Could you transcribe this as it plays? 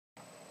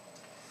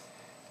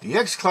The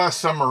X-class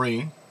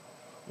submarine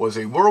was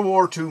a World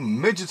War II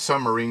midget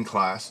submarine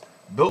class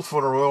built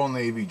for the Royal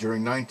Navy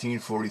during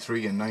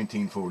 1943 and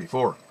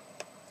 1944.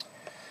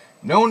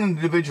 Known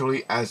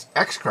individually as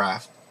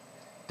X-craft,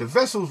 the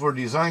vessels were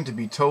designed to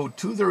be towed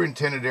to their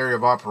intended area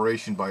of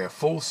operation by a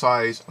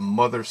full-size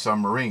mother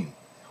submarine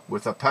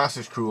with a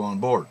passage crew on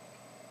board.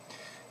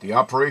 The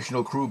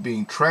operational crew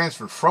being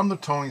transferred from the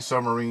towing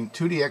submarine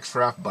to the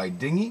X-craft by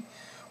dinghy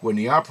when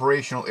the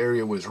operational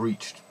area was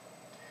reached.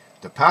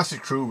 The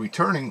passage crew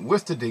returning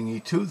with the dinghy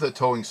to the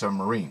towing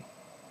submarine.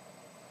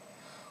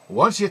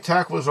 Once the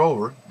attack was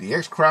over, the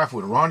X-craft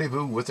would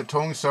rendezvous with the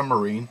towing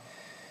submarine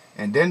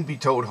and then be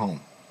towed home.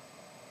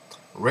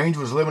 Range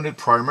was limited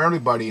primarily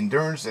by the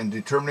endurance and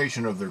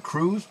determination of their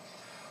crews,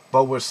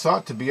 but was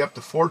thought to be up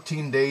to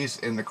 14 days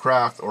in the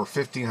craft or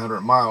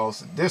 1,500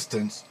 miles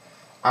distance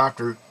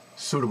after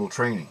suitable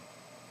training.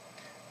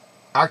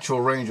 Actual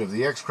range of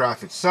the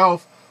X-craft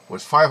itself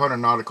was 500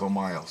 nautical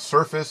miles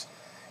surface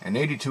and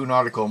 82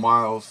 nautical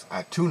miles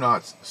at 2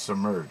 knots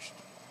submerged.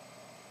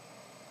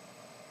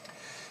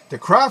 The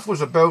craft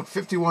was about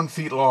 51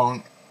 feet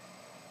long,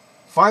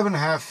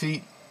 5.5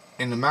 feet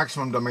in the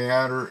maximum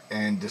diameter,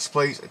 and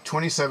displaced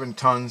 27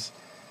 tons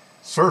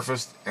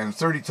surfaced and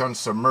 30 tons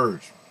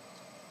submerged.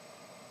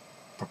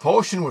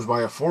 Propulsion was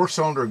by a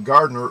 4-cylinder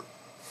Gardner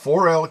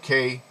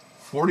 4LK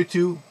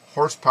 42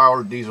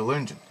 horsepower diesel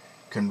engine,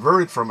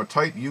 converted from a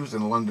type used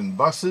in London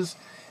buses,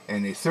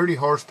 and a 30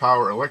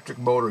 horsepower electric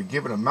motor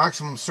given a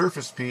maximum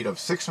surface speed of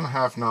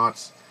 6.5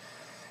 knots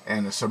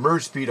and a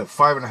submerged speed of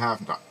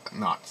 5.5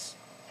 knots.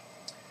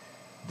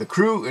 The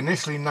crew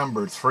initially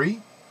numbered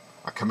 3,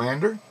 a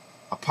commander,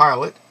 a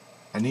pilot,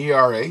 an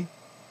ERA,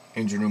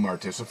 engine room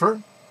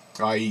artificer,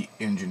 i.e.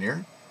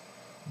 engineer,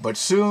 but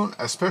soon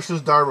a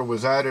specialist diver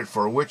was added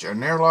for which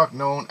an airlock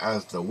known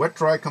as the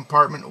wet-dry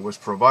compartment was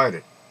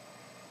provided.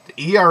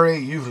 The ERA,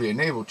 usually a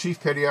naval chief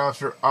petty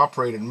officer,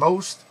 operated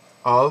most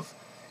of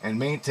and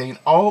maintained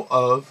all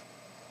of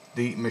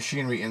the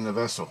machinery in the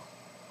vessel.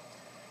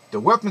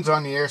 The weapons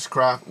on the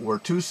aircraft were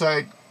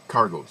 2-side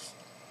cargos,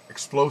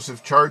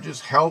 explosive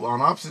charges held on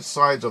opposite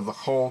sides of the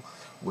hull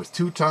with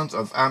 2 tons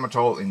of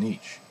amytal in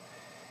each.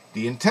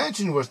 The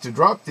intention was to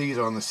drop these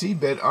on the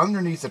seabed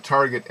underneath the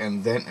target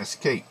and then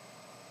escape.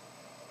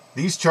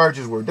 These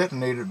charges were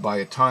detonated by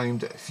a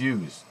timed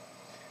fuse.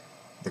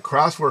 The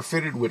crafts were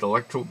fitted with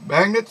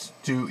electromagnets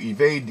to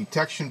evade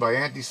detection by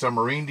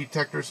anti-submarine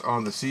detectors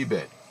on the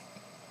seabed.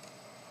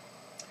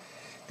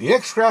 The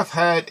X-craft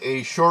had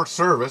a short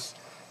service.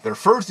 Their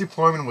first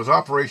deployment was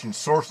Operation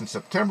Source in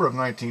September of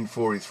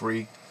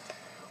 1943,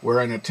 where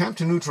an attempt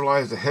to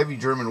neutralize the heavy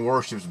German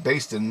warships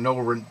based in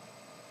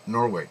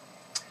Norway.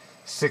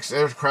 6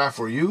 aircraft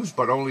were used,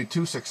 but only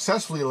 2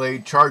 successfully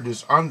laid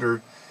charges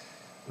under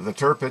the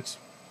Tirpitz.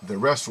 The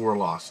rest were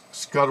lost,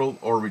 scuttled,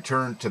 or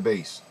returned to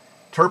base.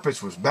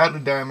 Tirpitz was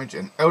badly damaged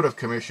and out of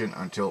commission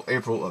until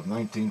April of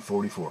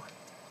 1944.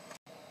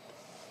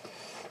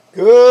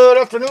 Good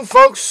afternoon,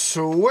 folks.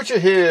 Witcher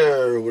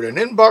here with an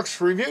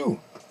inbox review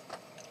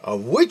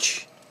of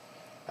which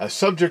a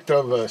subject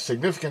of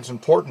significant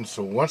importance.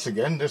 So once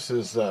again, this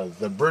is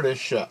the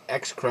British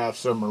X-craft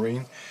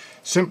submarine,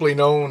 simply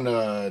known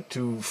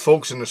to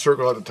folks in the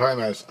circle at the time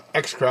as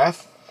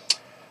X-craft.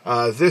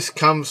 This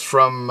comes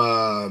from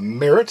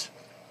Merit,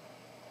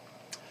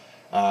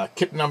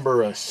 kit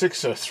number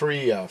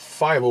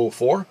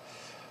 63504.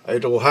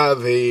 It will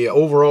have a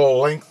overall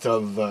length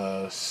of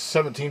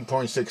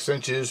 17.6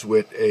 inches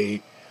with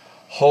a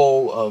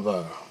hull of,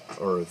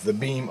 or the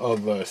beam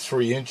of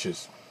 3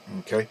 inches.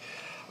 Okay,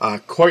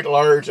 quite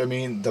large. I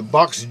mean, the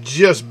box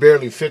just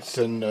barely fits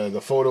in the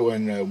photo,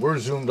 and we're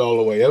zoomed all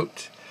the way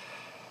out.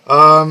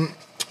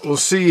 We'll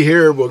see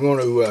here. We're going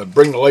to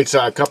bring the light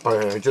sack up.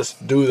 I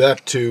just do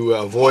that to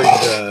avoid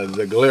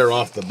the glare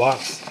off the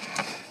box.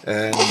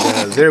 And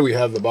there we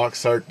have the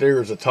box art.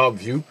 There's a top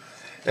view.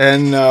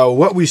 And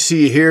what we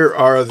see here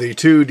are the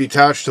 2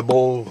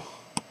 detachable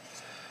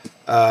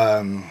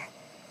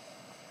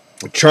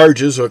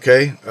charges,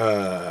 okay,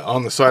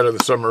 on the side of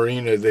the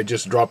submarine. They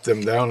just drop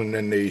them down and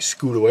then they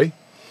scoot away.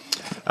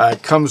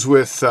 It comes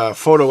with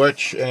photo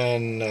etch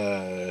and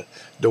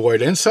the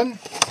white ensign.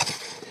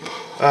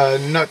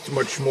 Not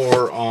much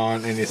more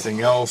on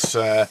anything else.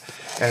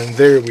 And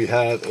there we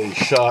have a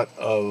shot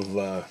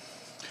of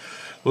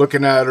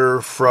looking at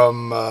her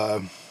from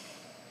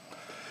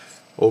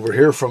over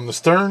here from the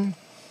stern,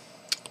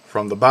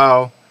 from the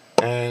bow,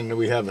 and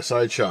we have a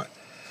side shot.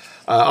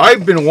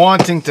 I've been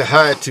wanting to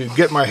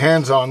get my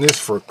hands on this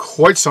for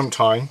quite some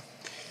time.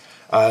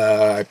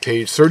 I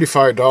paid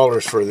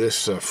 $35 for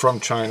this from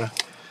China,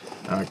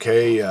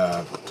 okay,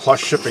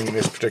 plus shipping in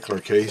this particular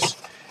case.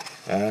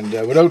 And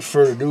without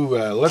further ado,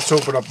 let's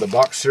open up the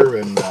box here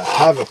and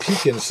have a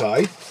peek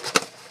inside.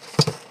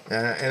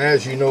 And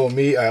as you know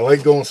me, I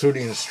like going through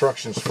the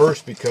instructions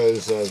first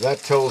because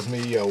that tells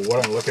me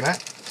what I'm looking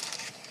at.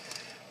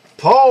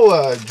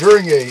 Paul,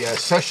 during a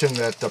session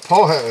that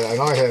Paul and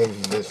I have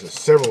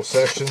several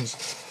sessions,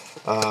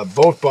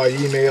 both by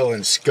email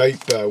and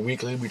Skype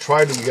weekly. We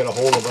try to get a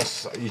hold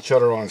of each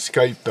other on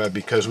Skype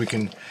because we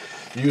can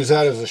use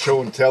that as a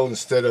show and tell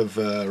instead of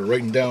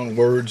writing down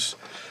words.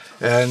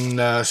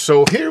 And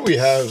so here we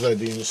have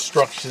the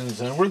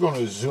instructions, and we're going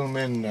to zoom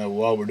in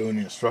while we're doing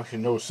the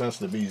instruction. No sense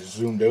to be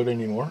zoomed out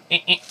anymore.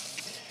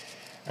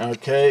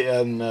 Okay,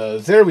 and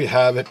there we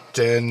have it.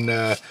 And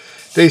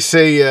they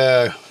say,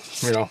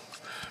 you know,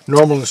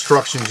 normal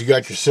instructions. You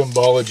got your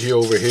symbology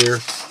over here,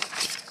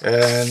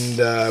 and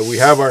we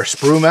have our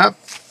sprue map.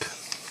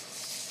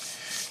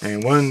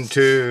 And 1,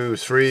 2,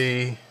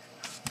 3,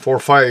 4,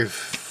 5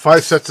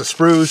 sets of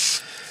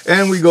sprues.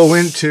 And we go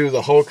into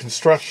the whole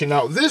construction.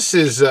 Now, this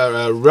is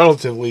a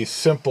relatively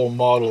simple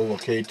model,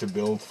 okay, to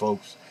build,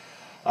 folks.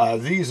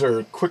 These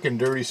are quick and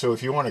dirty, so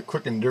if you want a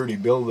quick and dirty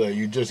build,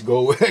 you just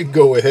go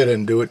ahead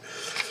and do it.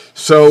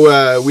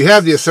 So we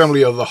have the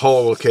assembly of the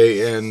hull,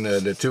 okay, and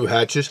the 2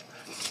 hatches.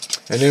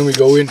 And then we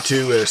go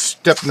into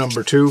step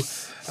number 2.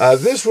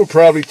 This will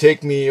probably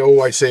take me,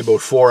 I'd say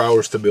about 4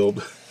 hours to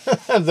build.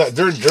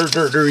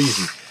 they're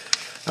easy.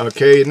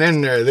 Okay, and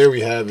then there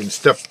we have in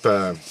step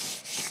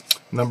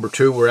number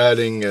 2, we're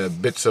adding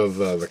bits of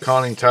the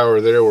conning tower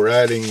there. We're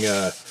adding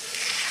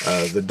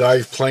the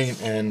dive plane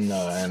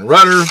and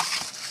rudder.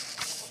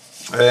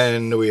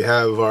 And we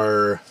have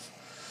our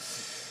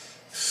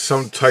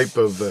some type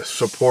of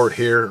support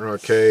here,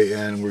 okay,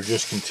 and we're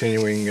just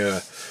continuing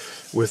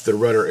with the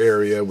rudder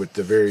area with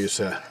the various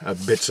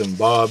bits and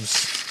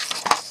bobs.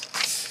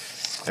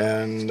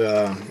 And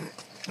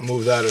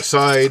move that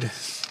aside.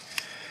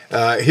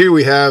 Here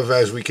we have,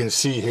 as we can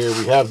see here,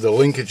 we have the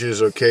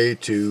linkages, okay,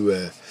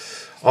 to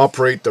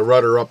operate the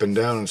rudder up and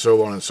down and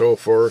so on and so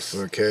forth,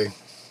 okay.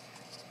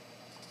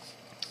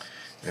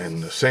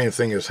 And the same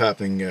thing is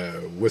happening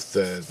with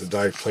the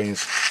dive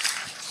planes.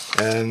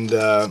 And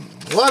a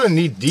lot of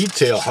neat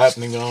detail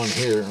happening on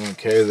here,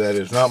 okay, that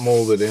is not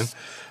molded in.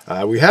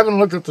 We haven't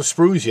looked at the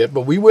sprues yet,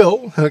 but we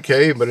will,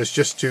 okay, but it's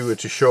just to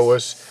show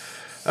us.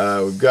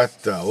 We've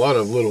got a lot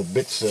of little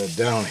bits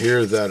down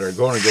here that are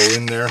going to go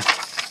in there.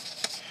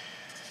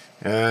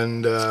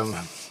 And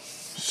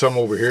some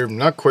over here. I'm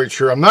not quite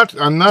sure. I'm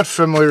not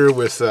familiar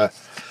with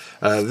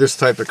this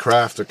type of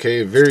craft.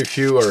 Okay, very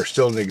few are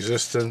still in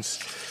existence.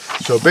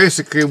 So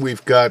basically,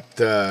 we've got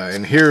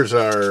and here's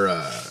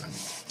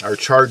our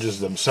charges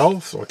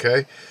themselves.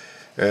 Okay,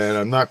 and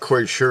I'm not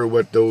quite sure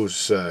what those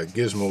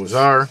gizmos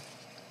are.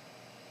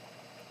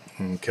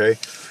 Okay,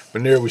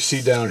 but there we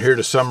see down here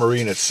the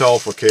submarine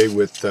itself. Okay,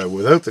 with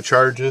without the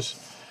charges.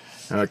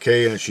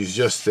 Okay, and she's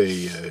just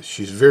a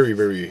she's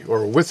very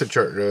or with the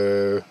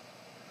charge.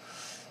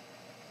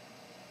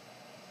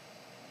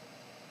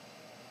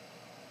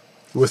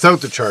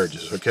 Without the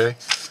charges, okay,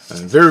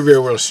 and very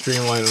well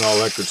streamlined and all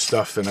that good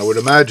stuff. And I would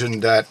imagine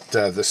that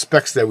the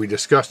specs that we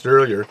discussed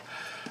earlier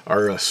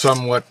are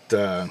somewhat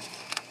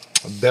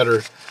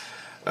better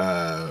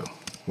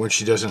when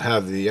she doesn't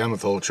have the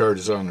amethol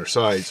charges on her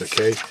sides,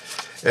 okay.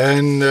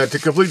 And to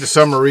complete the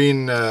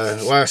submarine,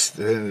 last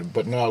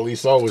but not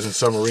least, always in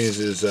submarines,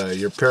 is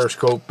your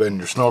periscope and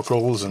your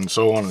snorkels and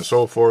so on and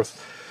so forth.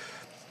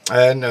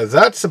 And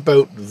that's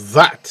about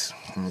that.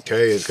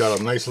 Okay, it's got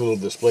a nice little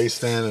display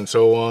stand and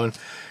so on,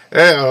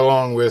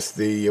 along with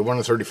the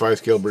 1/35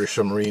 scale British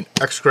submarine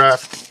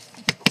X-Craft.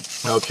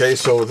 Okay,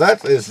 so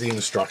that is the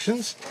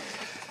instructions.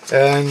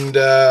 And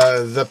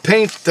the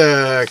paint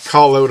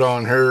call out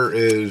on her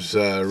is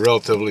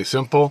relatively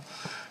simple.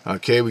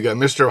 Okay, we got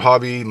Mr.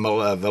 Hobby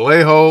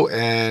Vallejo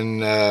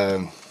and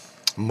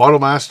Model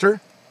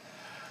Master.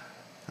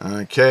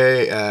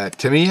 Okay,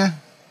 Tamiya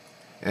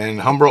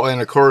and Humbrol,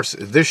 and of course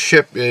this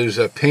ship is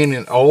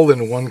painted all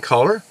in one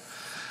color.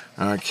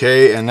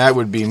 Okay, and that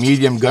would be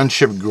medium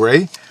gunship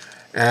gray.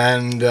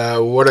 And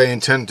what I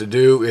intend to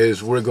do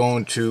is we're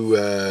going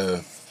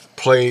to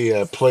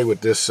play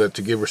with this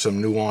to give her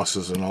some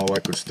nuances and all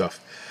that good stuff.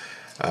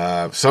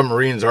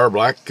 Submarines are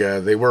black.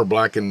 They were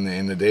black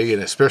in the day,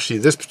 and especially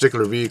this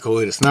particular vehicle.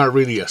 It's not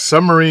really a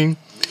submarine.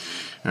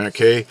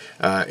 Okay,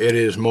 it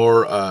is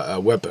more a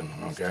weapon.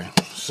 Okay,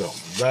 so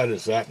that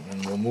is that,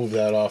 and we'll move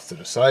that off to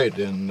the side,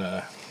 and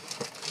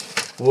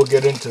we'll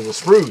get into the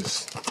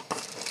sprues.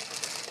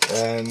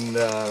 And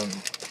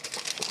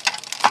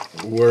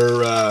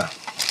we're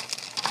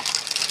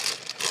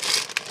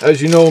as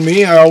you know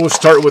me, I always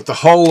start with the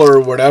hull or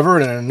whatever,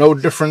 and no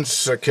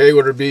difference, okay,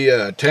 whether it be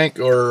a tank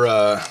or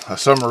a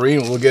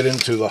submarine. We'll get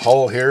into the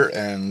hull here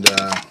and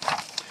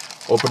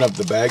open up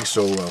the bag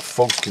so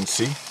folks can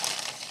see.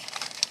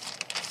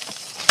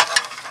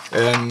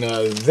 And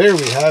there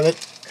we have it.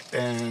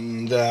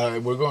 And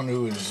we're going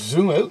to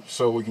zoom out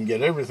so we can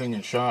get everything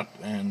in shot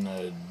and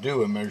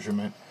do a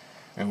measurement.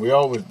 And we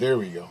always, there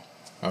we go.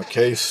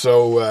 Okay,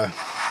 so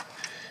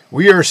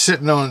we are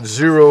sitting on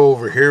 0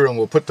 over here, and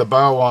we'll put the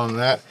bow on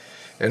that.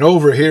 And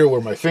over here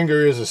where my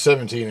finger is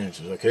 17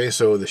 inches. Okay,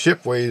 so the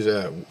ship weighs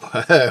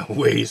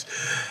is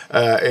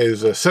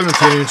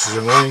 17 inches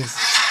in length,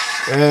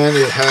 and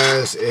it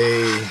has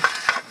a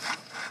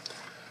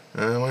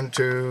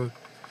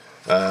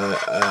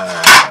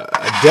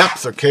a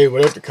depth, okay,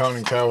 without the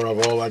conning tower of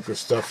all that good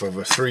stuff,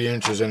 of 3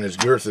 inches, and its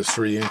girth is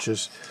 3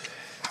 inches.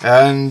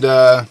 And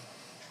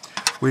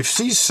we've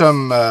seen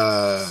some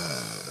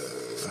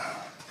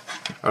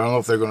I don't know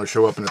if they're going to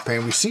show up in the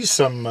paint. We see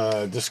some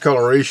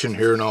discoloration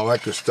here and all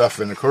that good stuff,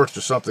 and of course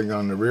there's something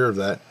on the rear of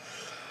that.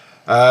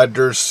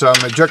 There's some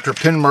ejector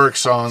pin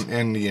marks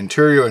in the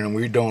interior, and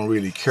we don't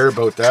really care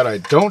about that. I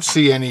don't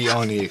see any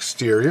on the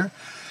exterior,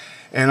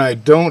 and I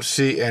don't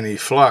see any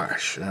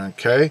flash.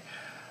 Okay,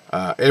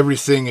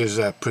 everything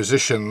is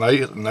positioned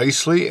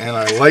nicely, and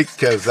I like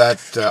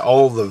that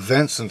all the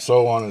vents and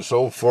so on and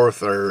so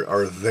forth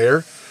are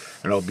there,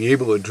 and I'll be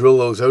able to drill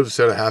those out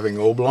instead of having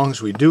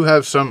oblongs. We do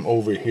have some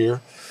over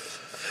here,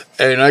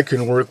 and I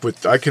can work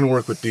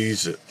with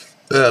these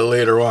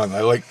later on. I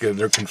like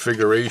their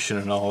configuration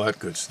and all that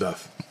good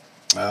stuff.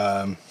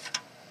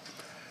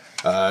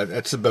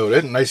 That's about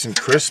it. Nice and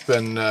crisp.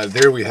 And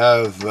there we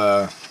have.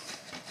 I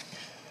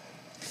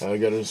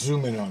got to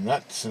zoom in on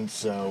that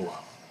since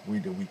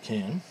we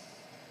can.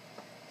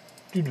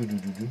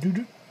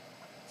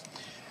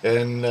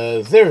 And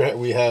there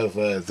we have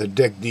the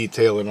deck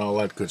detail and all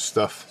that good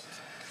stuff,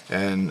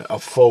 and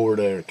up forward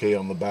there, okay,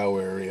 on the bow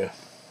area.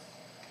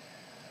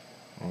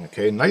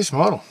 Okay, nice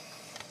model.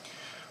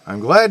 I'm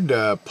glad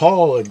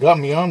Paul had got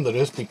me onto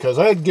this, because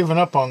I had given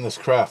up on this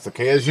craft.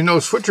 Okay, as you know,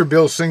 switcher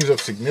bills things of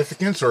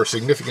significance, or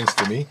significance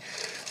to me,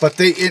 but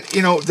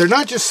you know, they're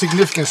not just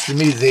significance to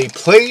me. They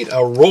played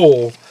a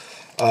role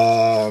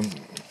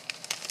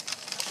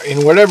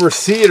in whatever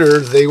theater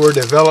they were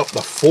developed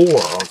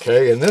for.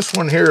 Okay, and this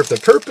one here, if the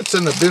Tirpitz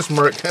and the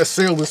Bismarck has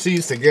sailed the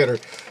seas together,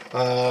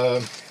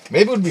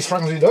 maybe it would be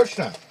strong as a Dutch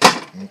now.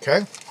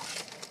 Okay,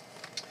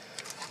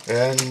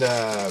 and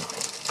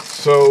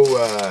so.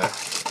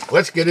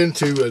 Let's get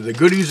into the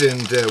goodies,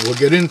 and we'll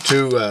get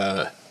into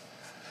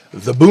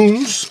the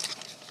booms.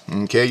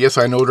 Okay, yes,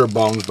 I know they're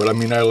bombs, but I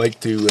mean, I like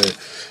to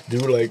do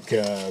like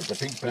the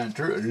Pink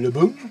Panther, le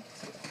boom.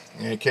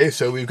 Okay,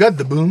 so we've got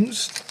the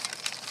booms.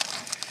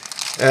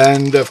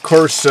 And, of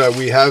course,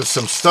 we have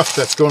some stuff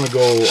that's going to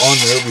go on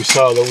there. We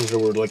saw those. There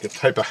were like a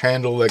type of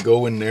handle that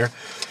go in there.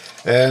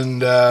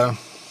 And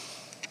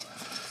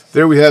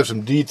there we have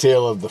some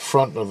detail of the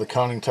front of the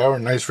conning tower,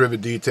 nice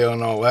rivet detail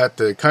and all that,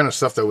 the kind of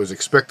stuff that was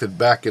expected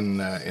back in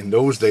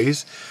those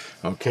days.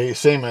 Okay,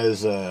 same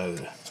as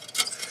the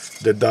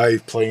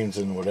dive planes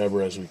and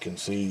whatever, as we can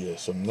see,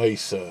 some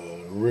nice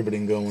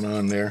riveting going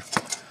on there.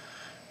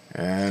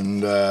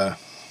 And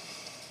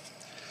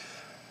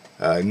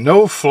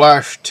no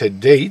flash to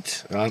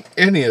date on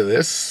any of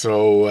this,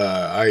 so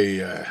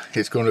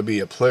it's going to be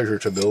a pleasure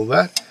to build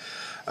that.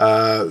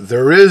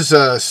 There is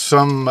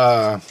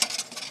some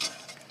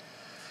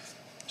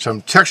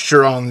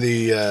texture on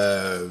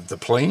the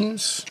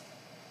planes.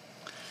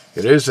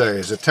 It is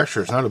a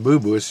texture. It's not a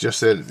boo-boo. It's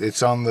just that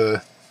it's on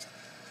the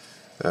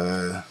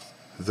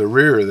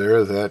rear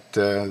there. That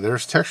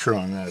there's texture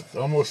on that,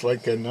 almost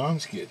like a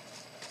non-skid.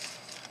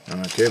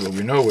 Okay, but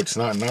we know it's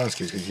not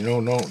non-skid because you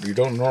don't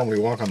normally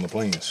walk on the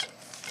planes.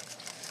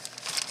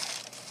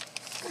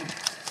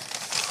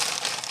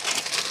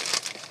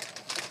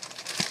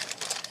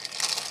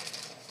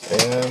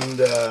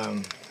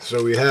 And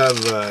so we have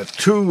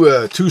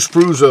two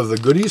sprues of the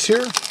goodies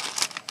here,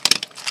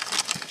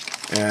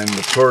 and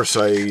of course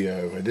I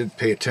did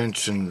pay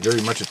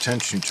very much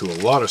attention to a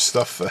lot of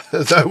stuff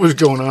that was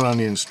going on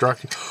the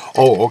instruction.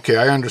 Oh, okay,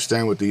 I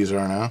understand what these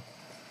are now,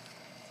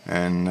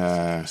 and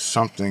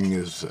something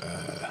is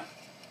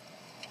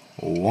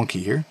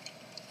wonky here.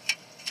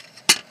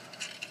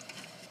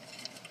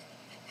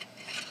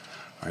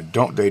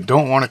 They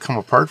don't want to come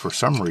apart for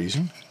some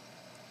reason.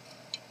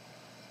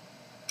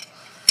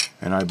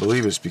 And I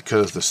believe it's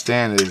because the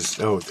stand is,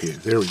 oh, okay,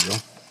 there we go.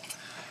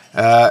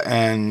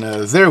 And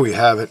there we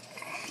have it.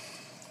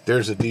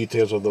 There's the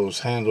details of those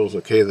handles,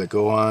 okay, that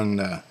go on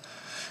the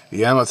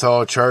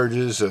Amethol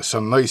charges.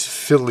 Some nice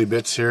fiddly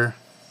bits here.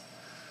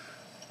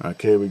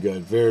 Okay, we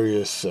got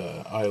various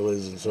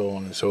eyelids and so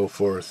on and so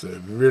forth.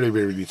 Really,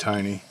 really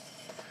tiny.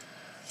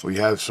 We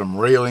have some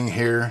railing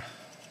here.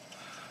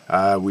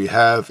 We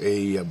have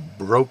a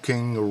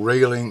broken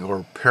railing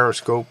or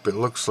periscope. It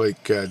looks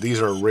like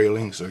these are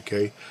railings,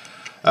 okay.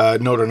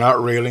 No, they're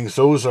not railings.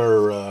 Those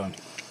are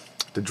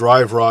the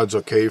drive rods,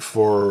 okay,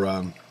 for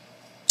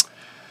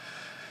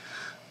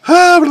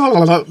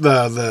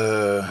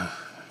the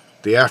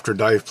after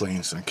dive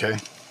planes, okay.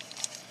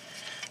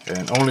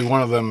 And only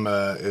one of them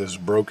is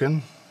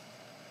broken,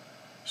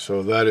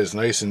 so that is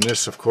nice. And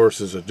this, of course,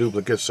 is a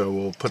duplicate, so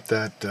we'll put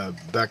that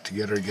back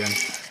together again.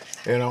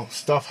 You know,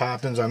 stuff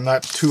happens. I'm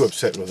not too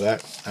upset with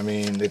that. I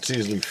mean, it's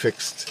easily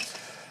fixed.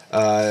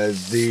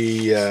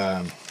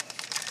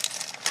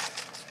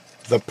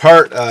 The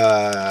part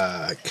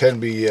can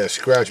be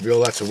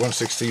scratchable. That's a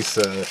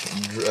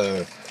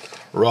 1/16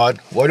 rod.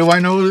 Why do I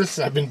know this?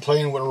 I've been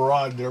playing with a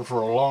rod there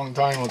for a long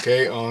time,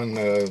 okay, on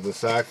the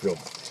Sackville.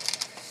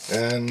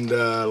 And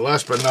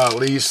last but not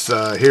least,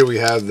 here we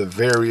have the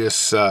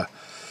various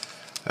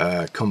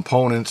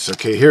components.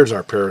 Okay, here's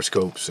our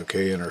periscopes,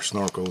 okay, and our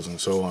snorkels and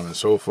so on and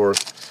so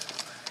forth.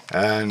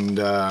 And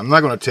I'm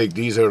not going to take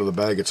these out of the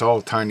bag. It's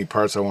all tiny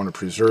parts. I want to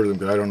preserve them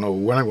because I don't know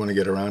when I'm going to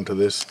get around to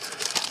this.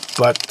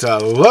 But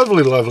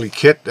lovely, lovely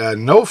kit.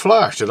 No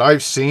flash that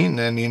I've seen,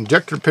 and the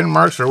injector pin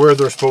marks are where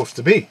they're supposed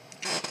to be.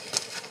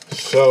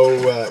 So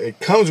it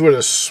comes with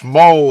a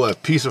small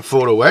piece of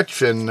photo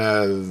etch, and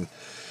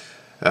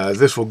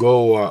this will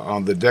go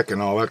on the deck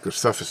and all that good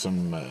stuff. Is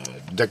some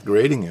deck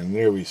grading, and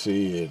there we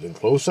see it in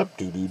close up.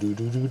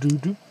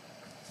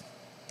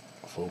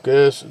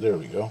 Focus. There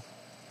we go.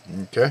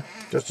 Okay,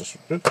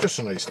 just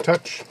a nice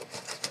touch.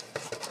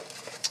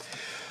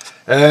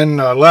 And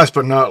last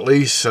but not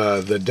least,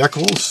 the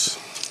decals.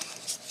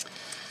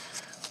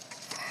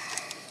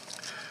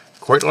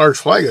 Quite large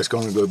flag that's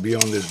going to be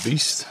on this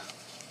beast.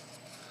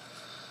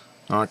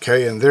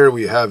 Okay, and there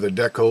we have the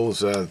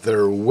decals.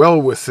 They're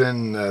well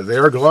within, they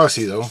are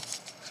glossy though,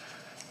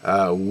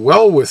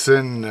 well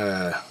within,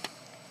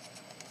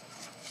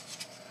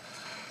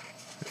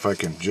 if I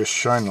can just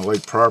shine the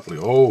light properly,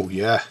 oh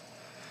yeah,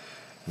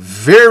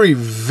 very,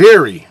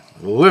 very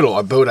little,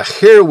 about a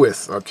hair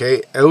width,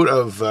 okay, out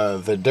of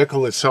the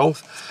decal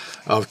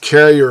itself of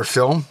carrier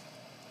film,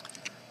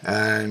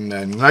 and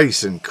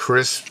nice and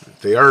crisp.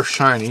 They are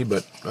shiny,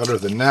 but other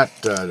than that,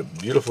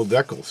 beautiful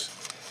decals.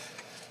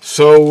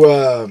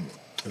 So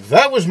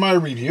that was my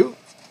review,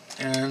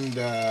 and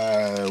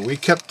we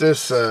kept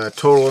this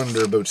total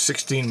under about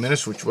 16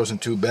 minutes, which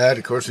wasn't too bad.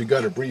 Of course, we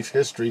got a brief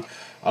history.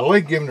 I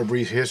like giving a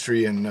brief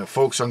history, and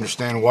folks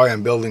understand why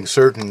I'm building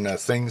certain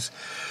things.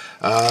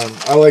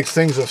 I like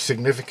things of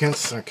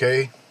significance,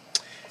 okay,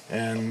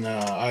 and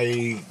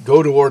I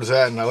go towards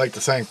that, and I like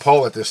to thank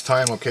Paul at this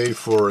time, okay,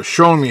 for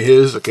showing me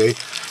his, okay.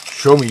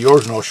 Show me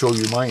yours and I'll show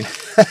you mine.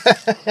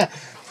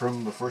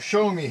 For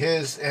showing me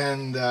his,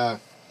 and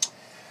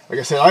like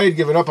I said, I had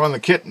given up on the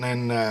kit,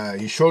 and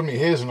he showed me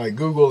his, and I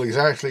googled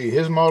exactly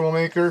his model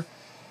maker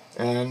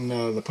and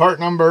the part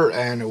number,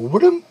 and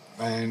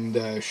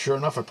and sure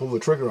enough, I pulled the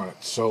trigger on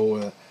it.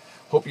 So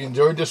hope you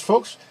enjoyed this,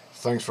 folks.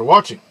 Thanks for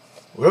watching.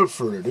 Without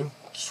further ado,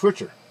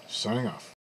 Switcher signing off.